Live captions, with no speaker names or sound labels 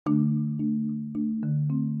You're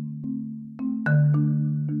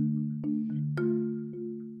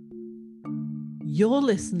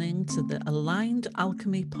listening to the Aligned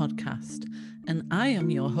Alchemy podcast, and I am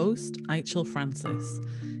your host, Aichel Francis.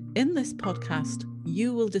 In this podcast,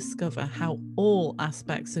 you will discover how all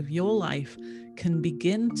aspects of your life can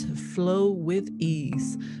begin to flow with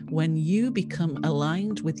ease when you become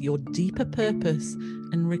aligned with your deeper purpose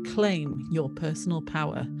and reclaim your personal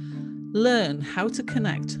power. Learn how to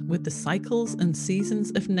connect with the cycles and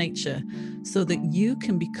seasons of nature so that you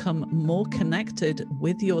can become more connected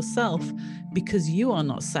with yourself, because you are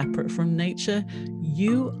not separate from nature.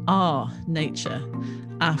 You are nature.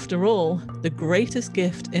 After all, the greatest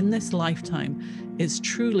gift in this lifetime is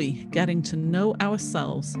truly getting to know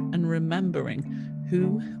ourselves and remembering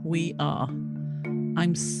who we are.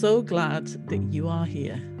 I'm so glad that you are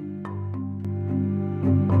here.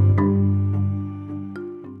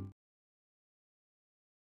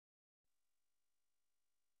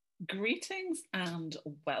 Greetings and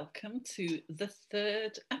welcome to the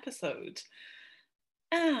third episode.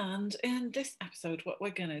 And in this episode, what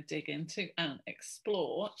we're going to dig into and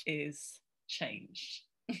explore is change.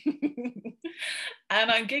 And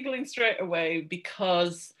I'm giggling straight away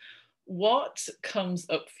because what comes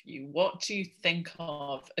up for you? What do you think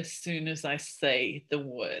of as soon as I say the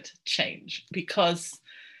word change? Because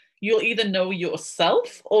you'll either know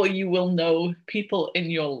yourself or you will know people in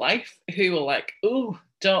your life who are like, ooh,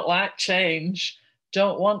 don't like change,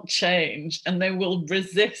 don't want change, and they will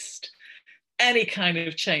resist any kind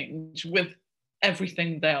of change with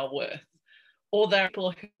everything they are worth. Or there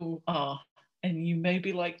are people who are, and you may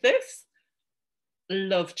be like this,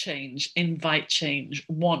 love change, invite change,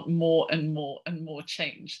 want more and more and more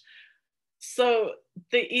change. So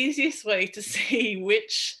the easiest way to see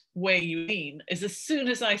which way you mean is as soon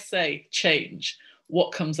as I say change,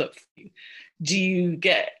 what comes up for you? Do you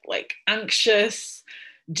get like anxious?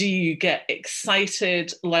 Do you get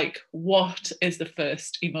excited? Like, what is the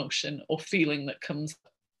first emotion or feeling that comes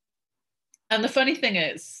up? And the funny thing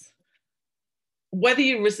is, whether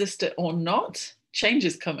you resist it or not, change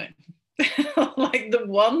is coming. Like, the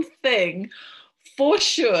one thing for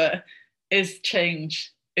sure is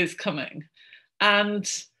change is coming. And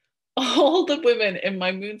all the women in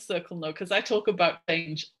my moon circle know, because I talk about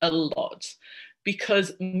change a lot,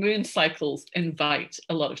 because moon cycles invite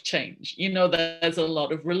a lot of change. You know, there's a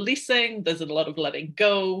lot of releasing, there's a lot of letting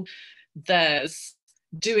go, there's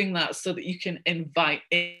doing that so that you can invite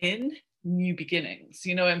in new beginnings,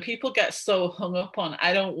 you know, and people get so hung up on,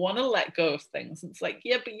 I don't want to let go of things. It's like,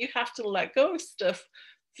 yeah, but you have to let go of stuff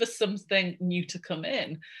for something new to come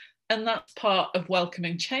in. And that's part of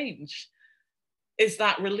welcoming change, is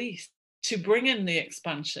that release to bring in the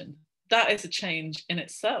expansion. That is a change in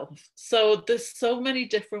itself. So there's so many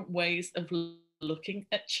different ways of looking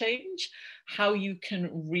at change, how you can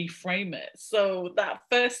reframe it. So that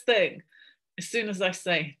first thing, as soon as I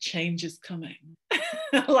say change is coming,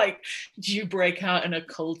 like, do you break out in a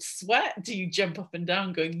cold sweat? Do you jump up and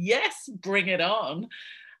down going, yes, bring it on?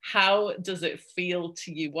 How does it feel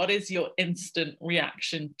to you? What is your instant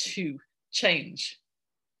reaction to change?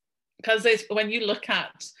 Because when you look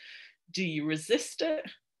at, do you resist it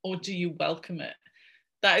or do you welcome it?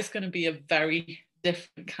 That is going to be a very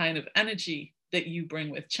different kind of energy that you bring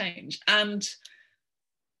with change. And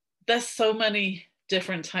there's so many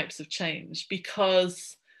different types of change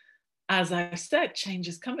because, as I said, change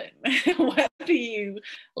is coming. Whether you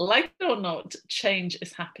like it or not, change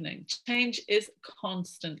is happening. Change is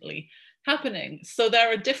constantly happening. So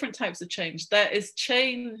there are different types of change. There is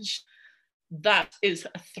change that is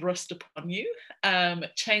thrust upon you,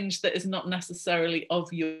 change that is not necessarily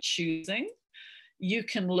of your choosing. You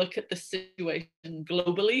can look at the situation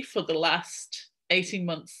globally for the last 18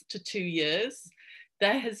 months to 2 years.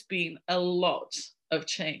 There has been a lot of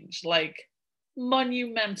change, like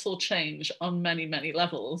monumental change on many, many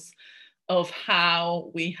levels of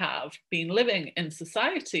how we have been living in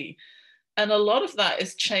society. And a lot of that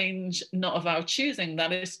is change not of our choosing,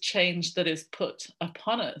 that is change that is put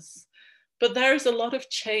upon us. But there is a lot of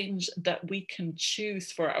change that we can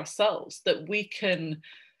choose for ourselves, that we can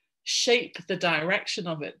shape the direction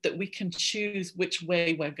of it, that we can choose which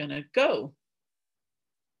way we're going to go.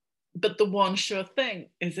 But the one sure thing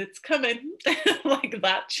is it's coming. Like,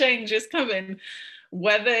 that change is coming,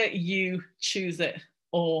 whether you choose it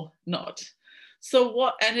or not. So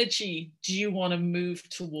what energy do you want to move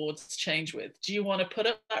towards change with? Do you want to put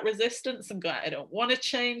up that resistance and go, I don't want to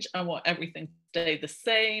change, I want everything to stay the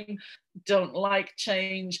same, don't like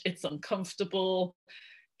change, it's uncomfortable,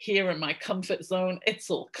 here in my comfort zone, it's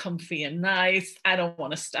all comfy and nice, I don't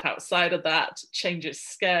want to step outside of that, change is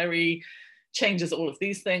scary. change is all of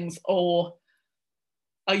these things? Or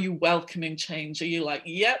are you welcoming change? Are you like,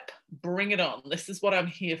 yep, bring it on. This is what I'm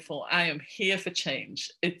here for. I am here for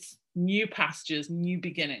change. It's new pastures, new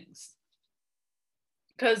beginnings.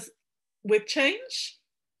 Because with change,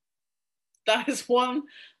 that is one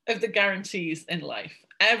of the guarantees in life.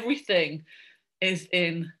 Everything is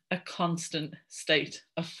in a constant state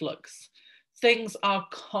of flux. Things are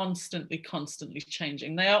constantly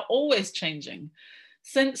changing. They are always changing.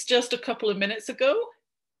 Since just a couple of minutes ago,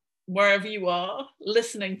 wherever you are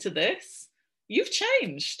listening to this, you've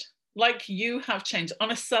changed. Like, you have changed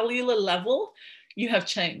on a cellular level. You have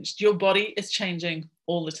changed. Your body is changing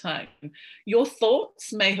all the time. Your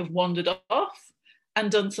thoughts may have wandered off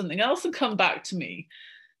and done something else and come back to me.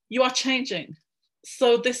 You are changing.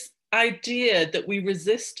 So this idea that we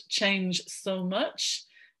resist change so much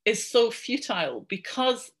is so futile,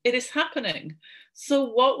 because it is happening. So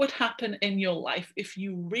what would happen in your life if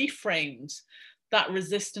you reframed that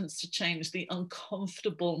resistance to change, the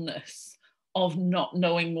uncomfortableness of not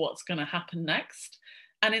knowing what's going to happen next,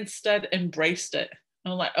 and instead embraced it?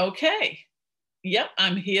 And I'm like, okay, yep,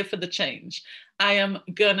 I'm here for the change. I am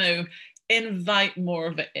going to invite more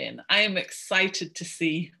of it in. I am excited to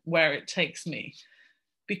see where it takes me,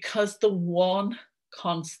 because the one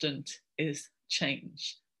constant is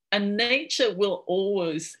change. And nature will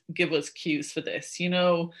always give us cues for this. You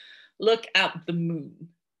know, look at the moon.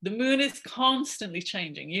 The moon is constantly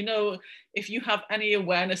changing. You know, if you have any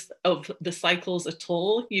awareness of the cycles at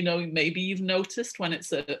all, you know, maybe you've noticed when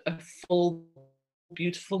it's a full,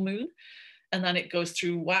 beautiful moon, and then it goes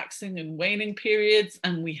through waxing and waning periods,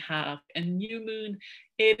 and we have a new moon.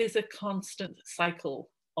 It is a constant cycle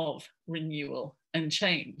of renewal and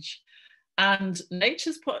change. And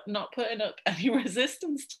nature's not putting up any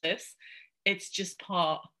resistance to this. It's just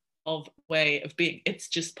part of way of being. It's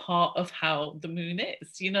just part of how the moon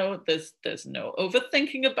is. You know, there's no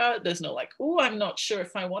overthinking about it. There's no like, oh, I'm not sure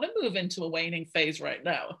if I want to move into a waning phase right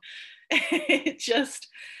now. It just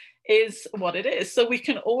is what it is. So we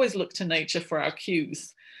can always look to nature for our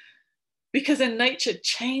cues, because in nature,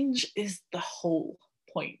 change is the whole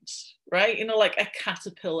point, right? You know, like a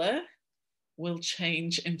caterpillar will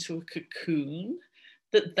change into a cocoon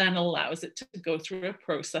that then allows it to go through a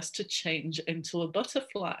process to change into a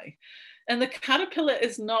butterfly. And the caterpillar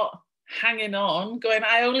is not hanging on, going,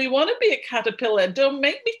 I only want to be a caterpillar. Don't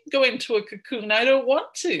make me go into a cocoon. I don't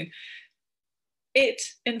want to. It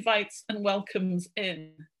invites and welcomes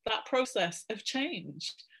in that process of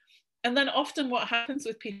change. And then often what happens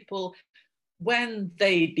with people, when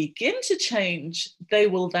they begin to change, they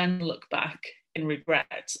will then look back in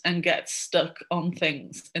regret and get stuck on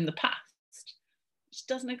things in the past, which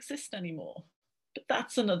doesn't exist anymore. But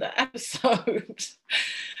that's another episode.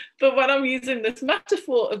 But when I'm using this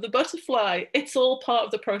metaphor of the butterfly, it's all part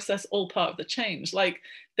of the process, all part of the change. Like,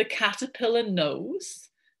 the caterpillar knows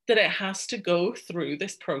that it has to go through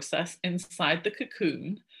this process inside the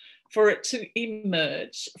cocoon for it to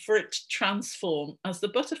emerge, for it to transform as the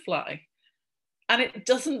butterfly. And it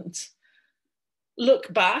doesn't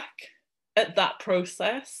look back at that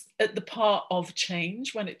process, at the part of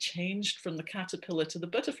change, when it changed from the caterpillar to the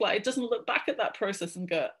butterfly. It doesn't look back at that process and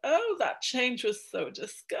go, oh, that change was so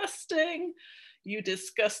disgusting, you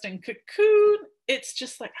disgusting cocoon. It's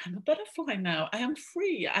just like, I'm a butterfly now. I am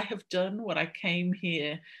free. I have done what I came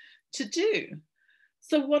here to do.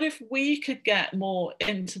 So what if we could get more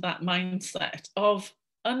into that mindset of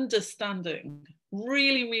understanding,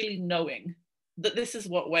 really knowing that this is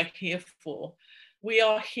what we're here for. We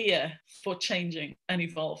are here for changing and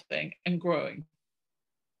evolving and growing.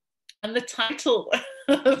 And the title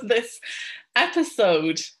of this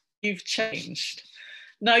episode, You've Changed.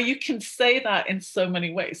 Now, you can say that in so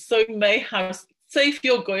many ways. So you may have, say if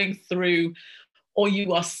you're going through or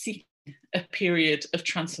you are seeking a period of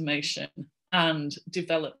transformation and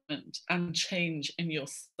development and change in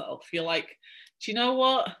yourself. You're like, do you know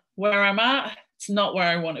what? Where I'm at, it's not where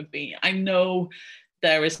I want to be. I know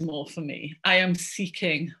there is more for me. I am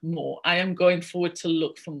seeking more. I am going forward to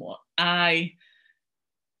look for more. I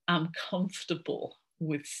am comfortable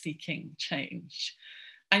with seeking change.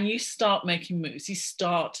 And you start making moves. You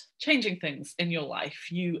start changing things in your life.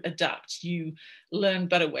 You adapt. You learn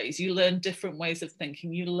better ways. You learn different ways of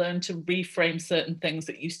thinking. You learn to reframe certain things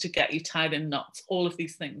that used to get you tied in knots, all of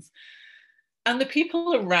these things. And the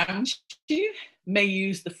people around you may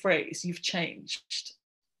use the phrase, you've changed.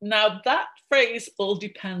 Now, that phrase all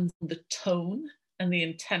depends on the tone and the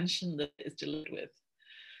intention that it is delivered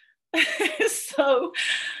with. So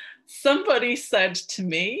somebody said to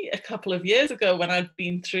me a couple of years ago when I'd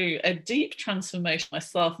been through a deep transformation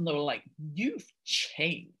myself, and they were like, you've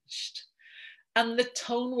changed. And the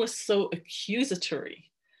tone was so accusatory.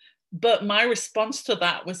 But my response to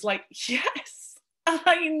that was like, yes,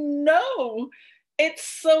 I know. It's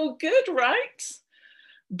so good, right?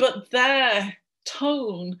 But their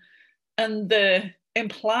tone and the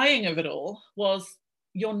implying of it all was,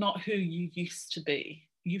 you're not who you used to be.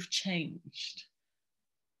 You've changed.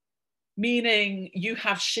 Meaning you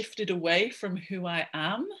have shifted away from who I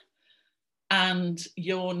am and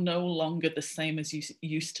you're no longer the same as you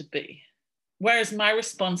used to be. Whereas my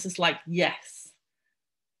response is like, yes,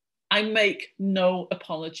 I make no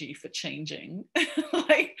apology for changing.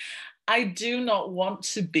 Like, I do not want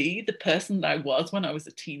to be the person that I was when I was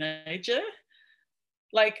a teenager.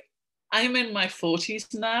 Like, I'm in my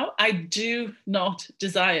 40s now. I do not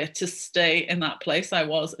desire to stay in that place I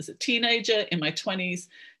was as a teenager, in my 20s,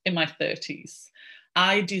 in my 30s.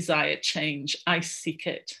 I desire change. I seek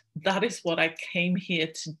it. That is what I came here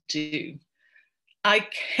to do. I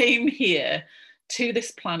came here to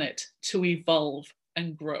this planet to evolve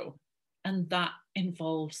and grow. And that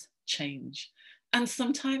involves change. And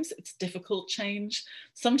sometimes it's difficult change.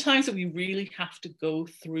 Sometimes we really have to go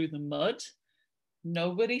through the mud.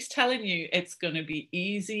 Nobody's telling you it's going to be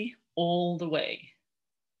easy all the way.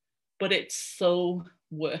 But it's so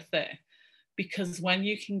worth it. Because when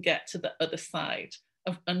you can get to the other side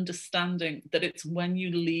of understanding that it's when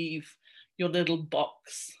you leave your little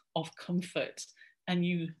box of comfort and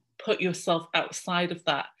you put yourself outside of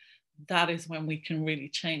that, that is when we can really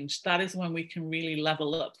change. That is when we can really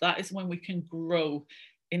level up. That is when we can grow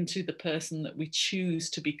into the person that we choose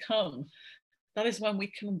to become. That is when we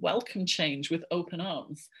can welcome change with open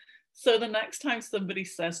arms. So the next time somebody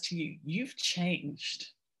says to you, you've changed,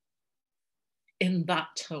 in that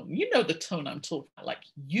tone, you know the tone I'm talking about, like,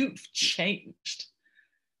 you've changed.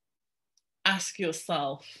 Ask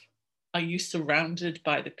yourself, are you surrounded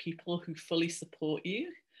by the people who fully support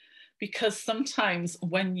you? Because sometimes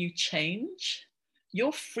when you change,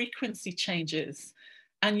 your frequency changes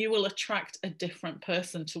and you will attract a different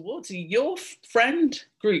person towards you. Your friend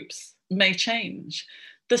groups may change.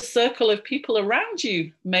 The circle of people around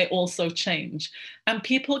you may also change. And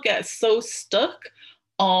people get so stuck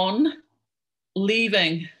on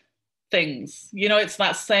leaving things. You know, it's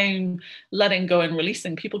that same letting go and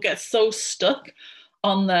releasing. People get so stuck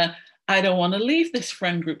on the, I don't want to leave this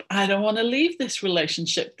friend group, I don't want to leave this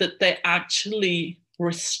relationship, that they actually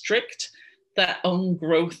restrict their own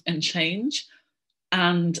growth and change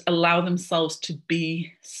and allow themselves to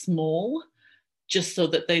be small just so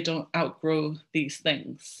that they don't outgrow these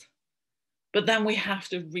things. But then we have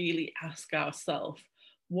to really ask ourselves,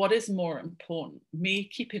 what is more important? Me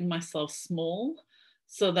keeping myself small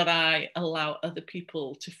so that I allow other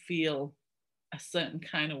people to feel a certain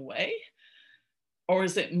kind of way? Or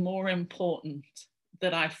is it more important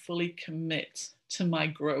that I fully commit to my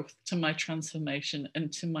growth, to my transformation,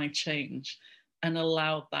 and to my change, and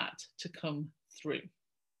allow that to come through?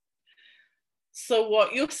 So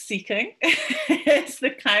what you're seeking is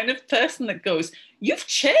the kind of person that goes, you've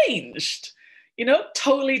changed, you know,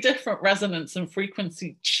 totally different resonance and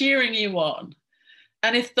frequency, cheering you on.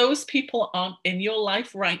 And if those people aren't in your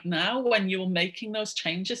life right now, when you're making those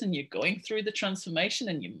changes and you're going through the transformation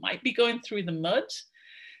and you might be going through the mud,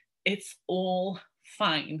 it's all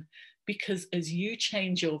fine. Because as you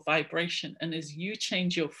change your vibration and as you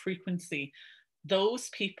change your frequency, those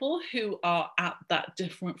people who are at that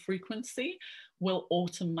different frequency will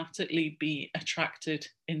automatically be attracted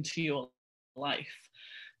into your life.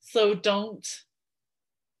 So don't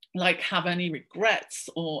like have any regrets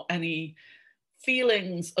or any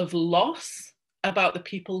feelings of loss about the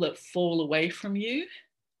people that fall away from you.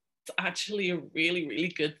 It's actually a really, really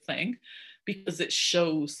good thing because it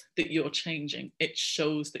shows that you're changing. It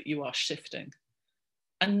shows that you are shifting.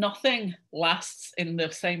 And nothing lasts in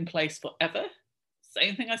the same place forever.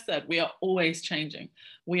 Same thing I said, we are always changing.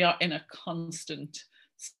 We are in a constant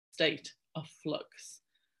state of flux.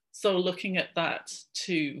 So looking at that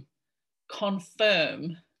to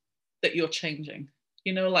confirm that you're changing,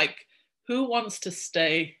 you know, like, who wants to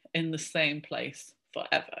stay in the same place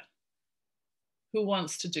forever? Who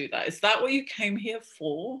wants to do that? Is that what you came here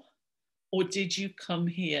for? Or did you come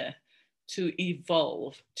here to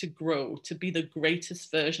evolve, to grow, to be the greatest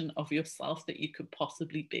version of yourself that you could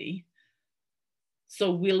possibly be?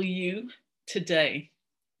 So will you today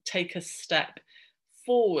take a step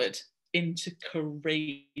forward into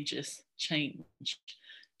courageous change,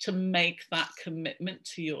 to make that commitment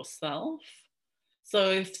to yourself? So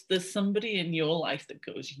if there's somebody in your life that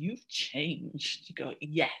goes, you've changed, you go,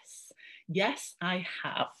 yes, yes, I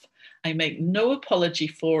have. I make no apology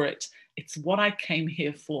for it. It's what I came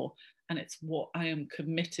here for, and it's what I am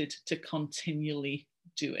committed to continually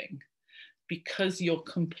doing. because you're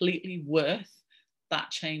completely worth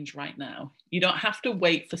that change right now. You don't have to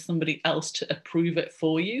wait for somebody else to approve it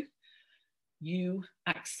for you. You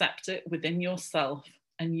accept it within yourself,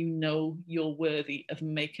 and you know you're worthy of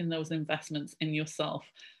making those investments in yourself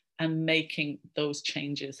and making those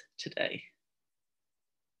changes today.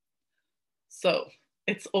 So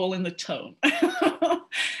it's all in the tone.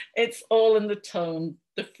 It's all in the tone.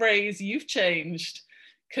 The phrase "you've changed"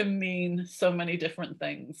 can mean so many different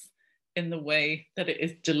things in the way that it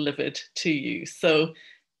is delivered to you. So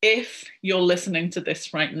if you're listening to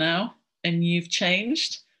this right now and you've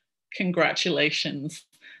changed, congratulations.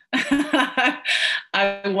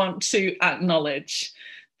 I want to acknowledge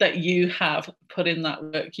that you have put in that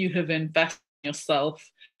work, you have invested in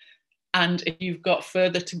yourself. And if you've got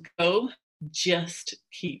further to go, just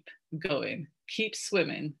keep going, keep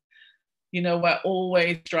swimming. You know, we're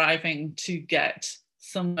always striving to get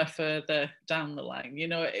somewhere further down the line. You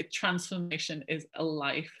know, transformation is a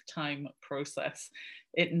lifetime process.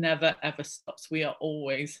 It never, ever stops. We are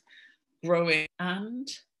always growing and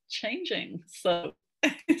changing. So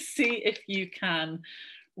see if you can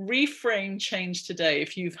reframe change today.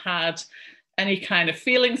 If you've had any kind of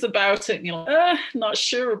feelings about it and you're like, not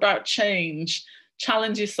sure about change,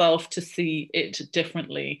 challenge yourself to see it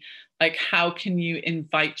differently. Like, how can you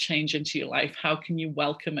invite change into your life? How can you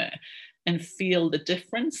welcome it and feel the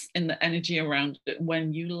difference in the energy around it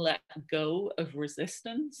when you let go of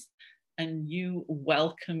resistance and you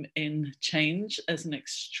welcome in change as an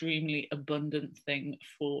extremely abundant thing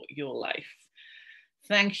for your life?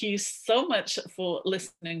 Thank you so much for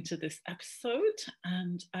listening to this episode,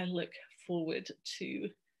 and I look forward to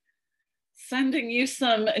sending you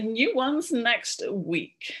some new ones next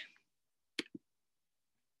week.